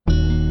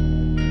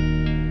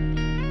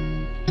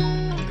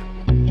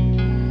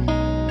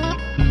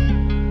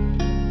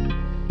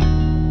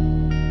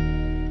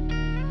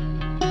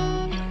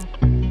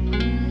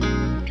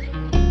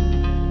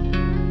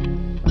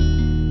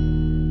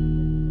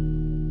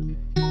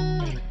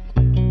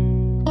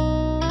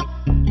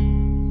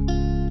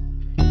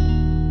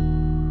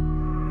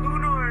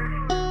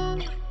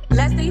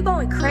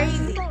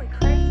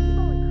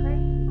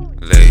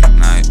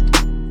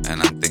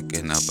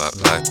about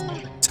life.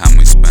 Time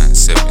we spent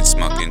sipping,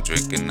 smoking,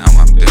 drinking. Now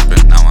I'm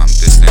different, now I'm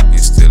distant.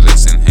 Used to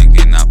listen,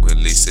 hanging out with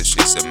Lisa.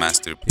 She's a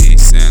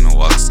masterpiece. And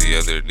walks the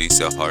other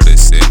Lisa,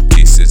 hardest in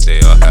pieces.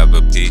 They all have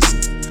a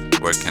piece.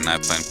 Where can I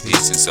find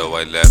peace? And so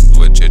I left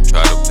with you.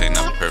 Try to paint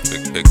a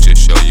perfect picture.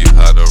 Show you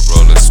how to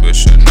roll a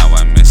swisher. Now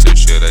I miss her.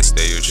 Should I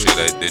stay or should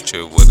I ditch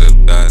her?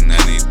 Would've done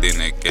anything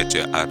to get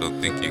you. I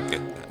don't think you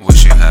get that.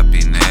 Wish you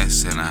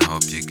happiness and I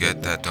hope you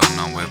get that. Don't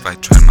know if I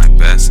tried my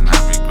best and I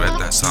regret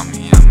that. Saw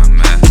me, I'm a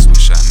mess.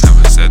 Wish I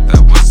never said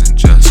that. Wasn't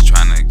just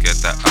trying to get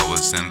that. I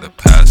was in the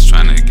past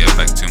trying to get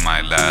back to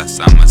my last.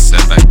 I'm a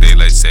setback.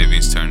 Daylight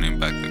savings turning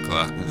back the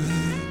clock.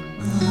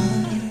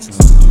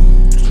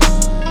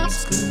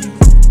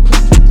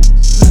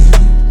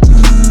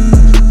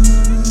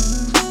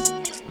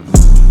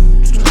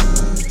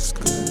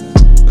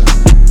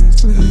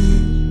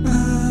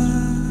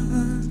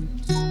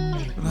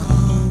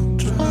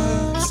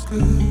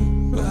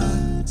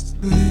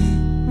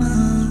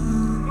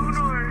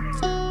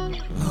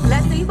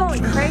 Lezter, you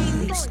going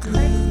crazy.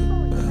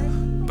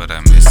 But I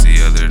miss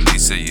the other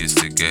Lisa. Used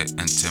to get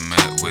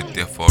intimate with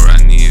you before I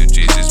knew you.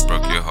 Jesus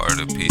broke your heart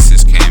to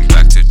pieces. Came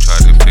back to try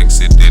to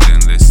fix it.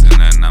 Didn't listen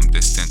and I'm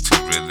distant,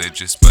 too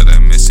religious. But I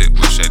miss it,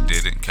 wish I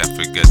didn't. Can't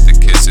forget the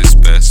kisses,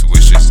 best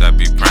wishes. I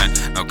be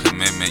praying, no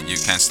commitment, you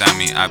can't stand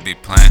me. I be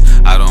playing,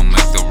 I don't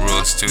make the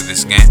rules to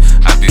this game.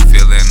 I be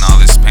feeling all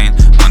this pain.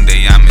 One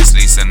day I miss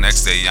Lisa,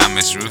 next day I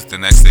miss Ruth, the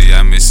next day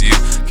I miss you.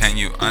 Can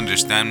you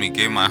understand me?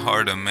 Gave my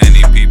heart to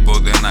many people,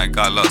 then I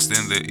got lost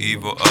in the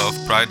evil of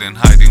pride and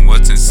hiding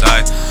what's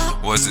inside.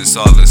 Was this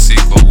all a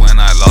sequel when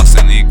I lost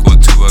an equal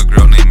to a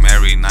girl named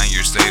Mary? 9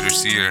 years later,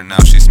 see her now,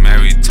 she's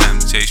married.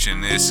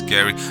 Temptation is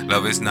scary,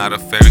 love is not a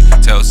fairy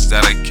tales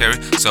that I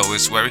carry, so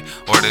it's very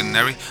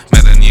ordinary.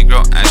 Met a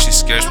Negro and she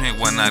scares me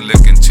when I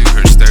look into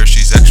her stare.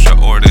 She's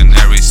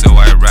extraordinary, so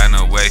I ran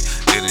away,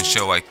 didn't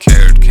show I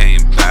cared.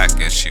 Came back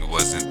and she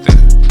wasn't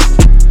there.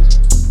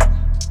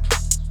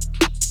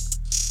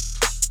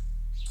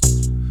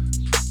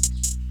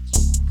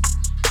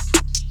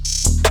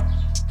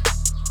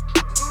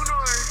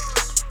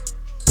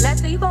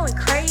 Lezter, you going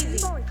crazy.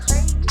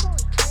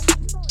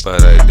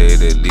 But I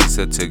dated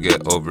Lisa to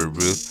get over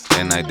Ruth,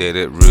 and I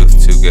dated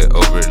Ruth to get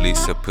over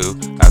Lisa Pooh.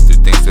 After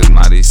things with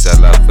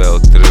Maricela fell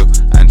through,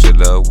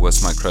 Angela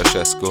was my crush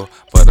at school,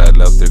 but I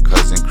loved her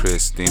cousin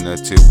Christina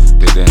too.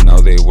 Didn't know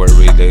they were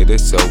related,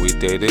 so we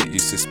dated.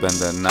 Used to spend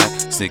the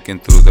night sneaking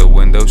through the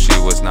window. She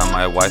was not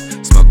my wife,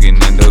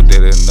 smoking Indo.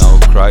 Didn't know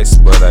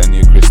Christ, but I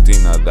knew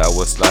Christina, that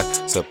was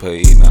life. So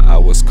Paina, I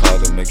was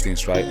called to make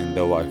things right, and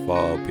though I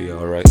fall, I'll be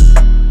alright.